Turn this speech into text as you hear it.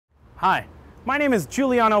Hi, my name is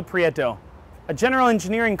Giulliano Prieto, a General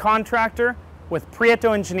Engineering Contractor with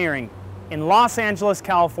Prieto Engineering in Los Angeles,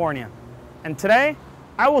 California. And today,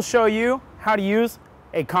 I will show you how to use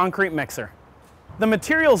a concrete mixer. The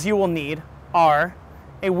materials you will need are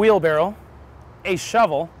a wheelbarrow, a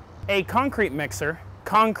shovel, a concrete mixer,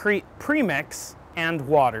 concrete premix, and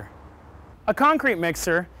water. A concrete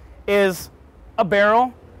mixer is a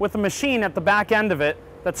barrel with a machine at the back end of it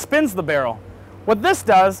that spins the barrel. What this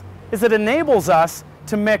does is it enables us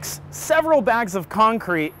to mix several bags of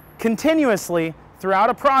concrete continuously throughout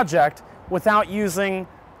a project without using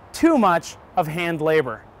too much of hand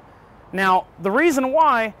labor. Now, the reason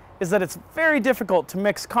why is that it's very difficult to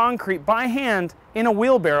mix concrete by hand in a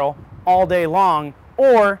wheelbarrow all day long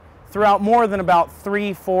or throughout more than about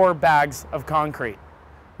 3-4 bags of concrete.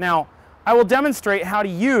 Now, I will demonstrate how to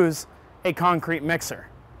use a concrete mixer.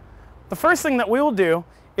 The first thing that we will do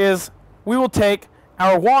is we will take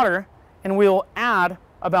our water and we will add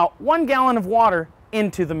about 1 gallon of water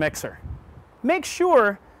into the mixer. Make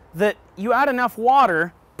sure that you add enough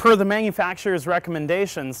water per the manufacturer's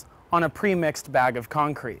recommendations on a pre-mixed bag of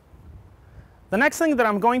concrete. The next thing that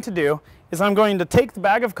I'm going to do is I'm going to take the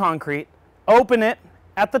bag of concrete, open it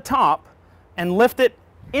at the top, and lift it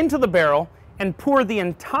into the barrel and pour the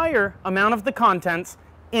entire amount of the contents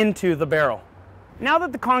into the barrel. Now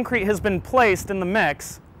that the concrete has been placed in the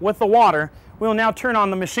mix with the water, we will now turn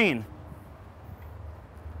on the machine.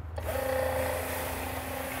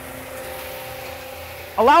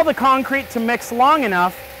 Allow the concrete to mix long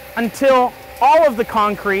enough until all of the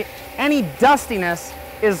concrete, any dustiness,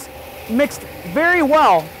 is mixed very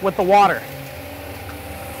well with the water.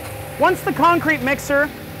 Once the concrete mixer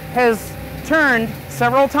has turned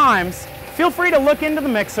several times, feel free to look into the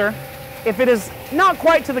mixer. If it is not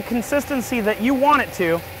quite to the consistency that you want it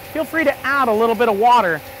to, feel free to add a little bit of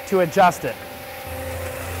water to adjust it.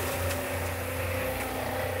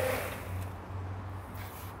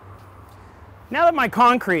 Now that my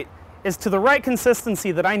concrete is to the right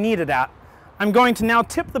consistency that I need it at, I'm going to now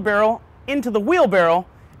tip the barrel into the wheelbarrow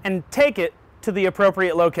and take it to the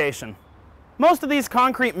appropriate location. Most of these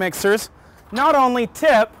concrete mixers not only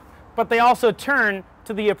tip, but they also turn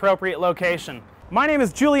to the appropriate location. My name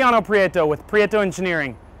is Giuliano Prieto with Prieto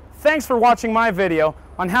Engineering. Thanks for watching my video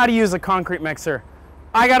on how to use a concrete mixer.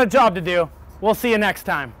 I got a job to do. We'll see you next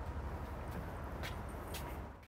time.